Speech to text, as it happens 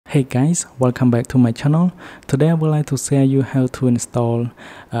Hey guys, welcome back to my channel. Today I would like to share you how to install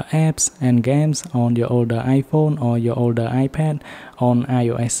apps and games on your older iPhone or your older iPad on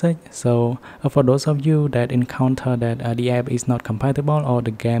iOS 6. So for those of you that encounter that the app is not compatible or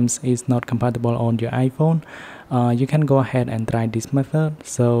the games is not compatible on your iPhone, you can go ahead and try this method.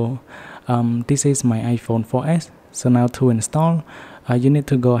 So this is my iPhone 4S. So now to install, you need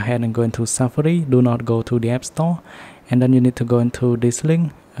to go ahead and go into Safari. Do not go to the App Store, and then you need to go into this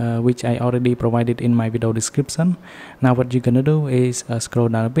link, which I already provided in my video description. Now what you're gonna do is scroll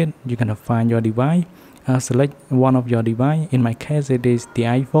down a bit. You're gonna find your device, select one of your device. In my case it is the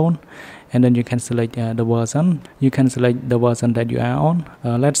iPhone, and then you can select the version. You can select the version that you are on.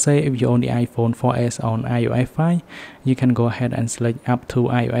 Let's say if you own the iPhone 4S on iOS 5, you can go ahead and select up to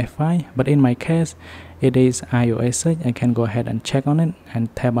iOS 5, but in my case it is iOS 6. I can go ahead and check on it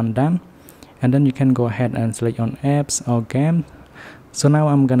and tap on done, and then you can go ahead and select on apps or games. So now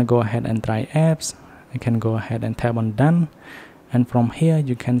I'm gonna go ahead and try apps. I can go ahead and tap on done, and from here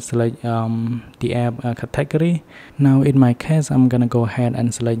you can select the app category. Now in my case I'm gonna go ahead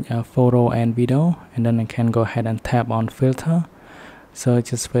and select photo and video, and then I can go ahead and tap on filter. So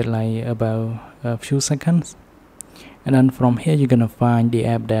just wait like about a few seconds, and then from here you're gonna find the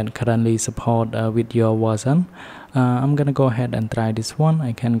app that currently support with your version. I'm gonna go ahead and try this one.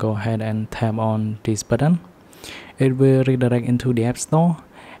 I can go ahead and tap on this button. It will redirect into the App Store,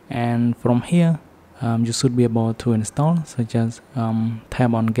 and from here you should be able to install. So just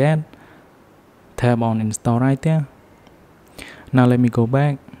tap on get, tap on install right there. Now let me go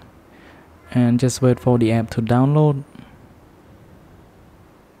back and just wait for the app to download.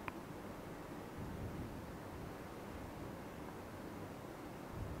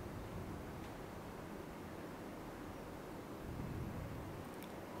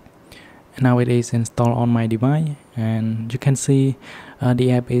 Now it is installed on my device, and you can see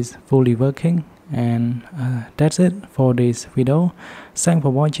the app is fully working. And that's it for this video. Thanks for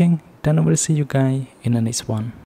watching. Then I will see you guys in the next one.